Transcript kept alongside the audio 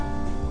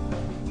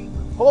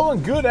Hello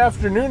and good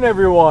afternoon,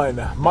 everyone.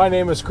 My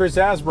name is Chris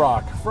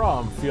Asbrock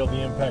from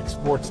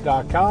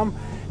FieldTheImpactSports.com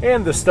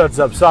and the Studs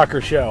Up Soccer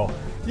Show.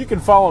 You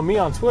can follow me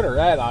on Twitter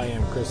at I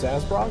am Chris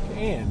Asbrock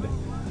and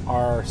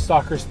our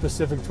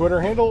soccer-specific Twitter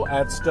handle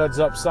at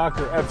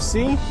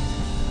StudsUpSoccerFC.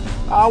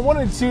 I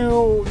wanted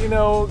to,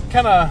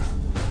 kind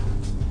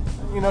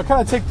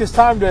of take this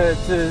time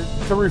to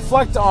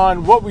reflect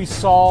on what we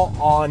saw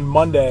on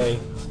Monday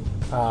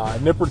at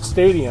Nippert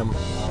Stadium.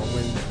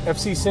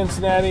 FC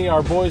Cincinnati,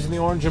 our boys in the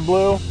orange and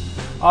blue,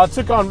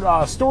 took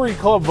on Story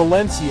Club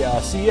Valencia,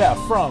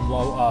 CF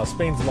from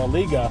Spain's La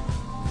Liga.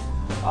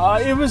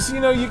 It was,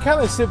 you kind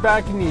of sit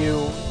back and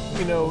you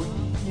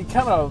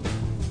kind of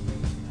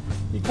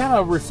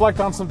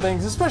reflect on some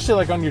things, especially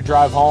like on your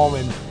drive home.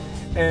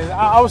 And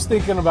I was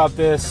thinking about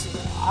this.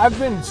 I've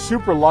been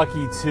super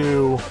lucky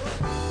to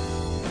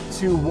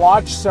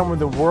watch some of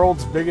the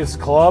world's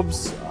biggest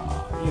clubs,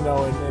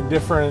 in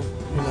different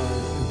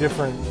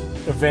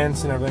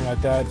events and everything like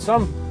that.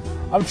 So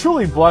I'm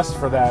truly blessed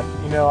for that.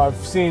 I've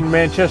seen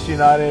Manchester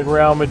United,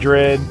 Real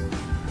Madrid,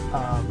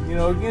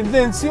 and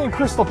then seeing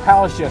Crystal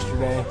Palace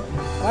yesterday.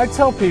 And I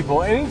tell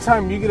people,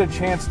 anytime you get a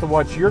chance to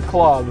watch your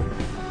club,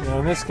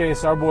 in this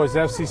case our boys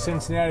FC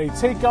Cincinnati,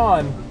 take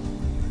on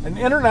an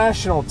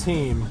international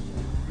team,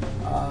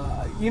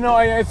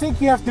 I think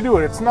you have to do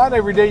it. It's not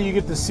every day you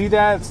get to see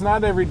that. It's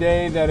not every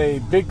day that a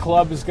big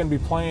club is going to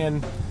be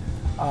playing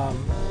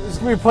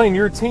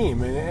your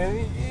team.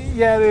 And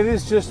yeah, it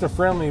is just a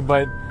friendly,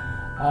 but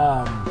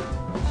I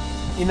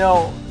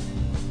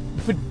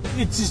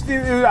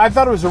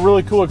thought it was a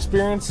really cool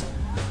experience,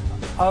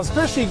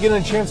 especially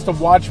getting a chance to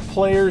watch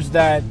players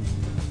that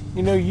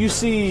you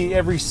see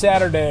every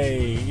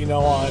Saturday,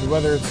 on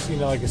whether it's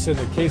like I said,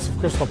 in the case of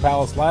Crystal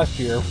Palace last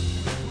year,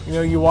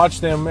 you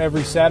watch them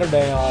every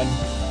Saturday on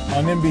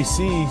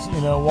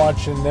NBC,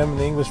 watching them in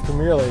the English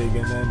Premier League,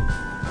 and then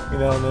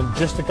and then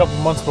just a couple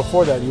months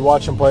before that, you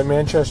watch them play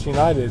Manchester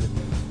United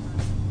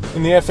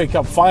in the FA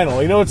Cup final.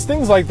 It's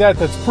things like that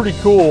that's pretty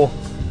cool.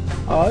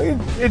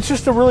 It's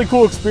just a really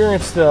cool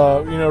experience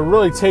to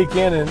really take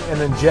in and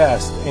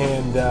ingest,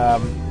 and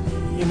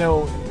you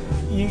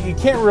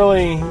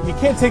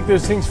can't take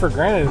those things for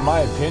granted, in my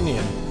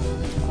opinion.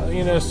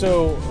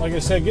 So like I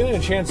said, getting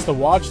a chance to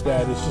watch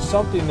that is just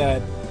something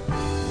that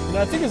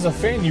I think as a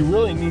fan you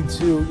really need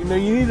to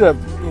really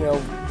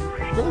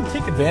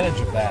take advantage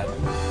of that.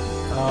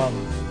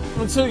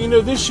 And so,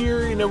 this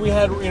year, we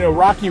had,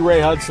 Rocky Ray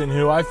Hudson,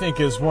 who I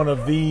think is one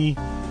of the,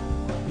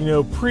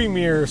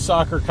 premier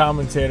soccer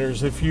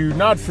commentators. If you're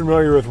not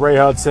familiar with Ray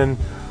Hudson,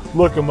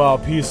 look him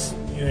up. He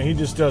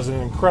just does an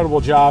incredible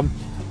job.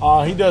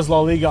 He does La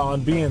Liga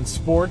on beIN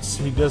Sports.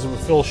 He does it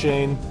with Phil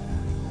Shane.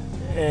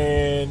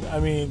 And, I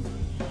mean,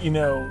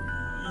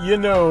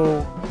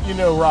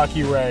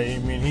 Rocky Ray. I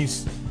mean, he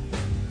is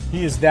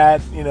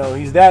that,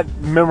 he's that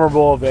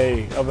memorable of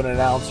an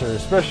announcer,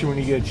 especially when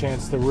you get a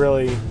chance to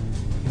really,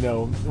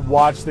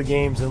 watch the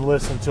games and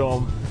listen to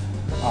him.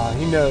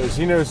 He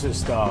knows his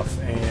stuff,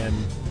 and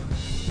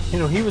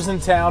he was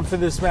in town for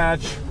this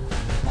match,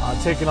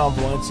 taking on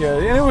Valencia,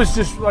 and it was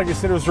just, like I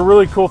said, it was a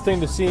really cool thing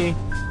to see.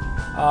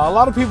 A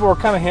lot of people were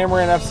kind of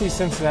hammering FC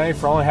Cincinnati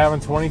for only having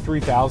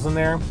 23,000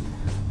 there.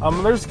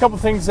 There's a couple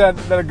things that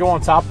go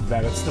on top of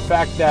that. It's the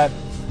fact that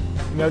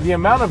the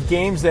amount of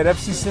games that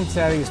FC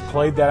Cincinnati has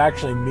played that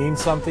actually mean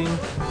something.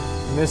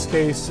 In this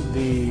case,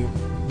 the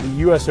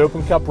U.S.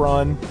 Open Cup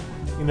run.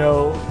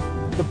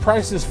 The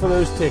prices for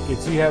those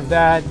tickets. You have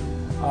that.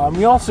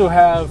 You also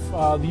have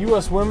the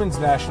U.S. Women's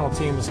National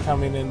Team is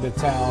coming into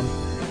town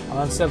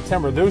in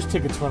September. Those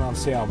tickets went on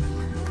sale.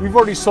 We've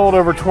already sold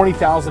over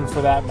 20,000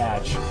 for that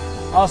match.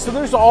 So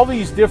there's all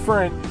these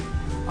different,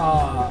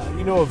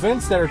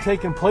 events that are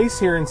taking place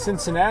here in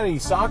Cincinnati,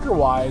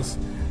 soccer-wise,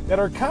 that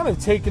are kind of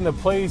taking the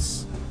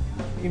place,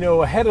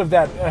 ahead of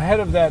that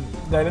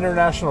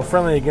international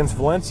friendly against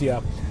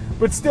Valencia.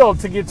 But still,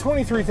 to get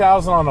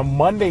 23,000 on a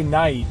Monday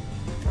night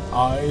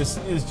is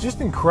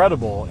just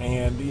incredible.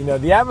 And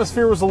the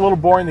atmosphere was a little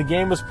boring. The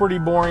game was pretty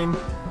boring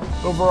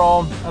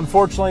overall,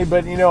 unfortunately.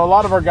 But a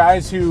lot of our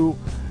guys who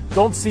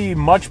don't see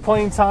much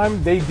playing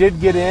time, they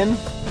did get in,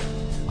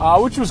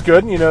 which was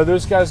good.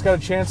 Those guys got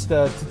a chance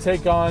to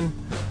take on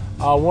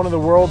one of the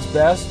world's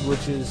best,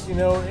 which is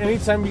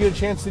anytime you get a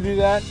chance to do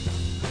that,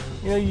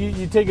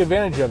 you take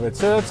advantage of it.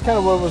 So that's kind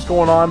of what was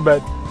going on.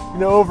 But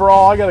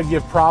overall, I got to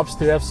give props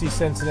to FC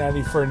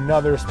Cincinnati for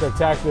another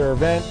spectacular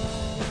event.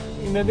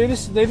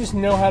 They just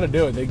know how to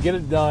do it. They get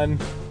it done,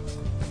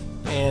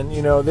 and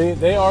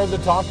they are the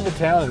talk of the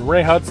town. And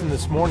Ray Hudson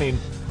this morning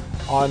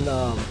on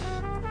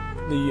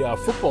the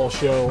football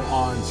show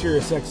on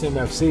SiriusXM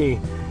FC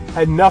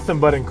had nothing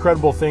but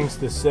incredible things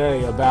to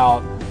say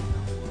about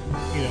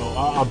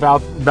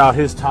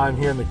his time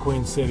here in the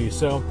Queen City.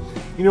 So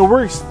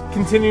we're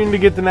continuing to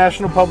get the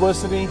national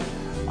publicity,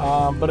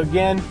 but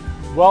again,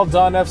 well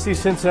done FC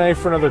Cincinnati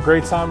for another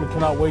great time. We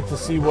cannot wait to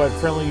see what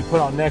friendly you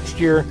put on next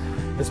year,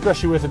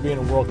 especially with it being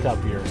a World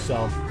Cup year. So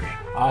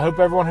I hope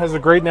everyone has a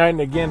great night.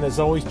 And again, as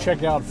always,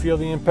 check out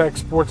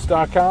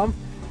FieldTheImpactSports.com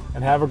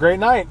and have a great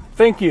night.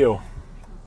 Thank you.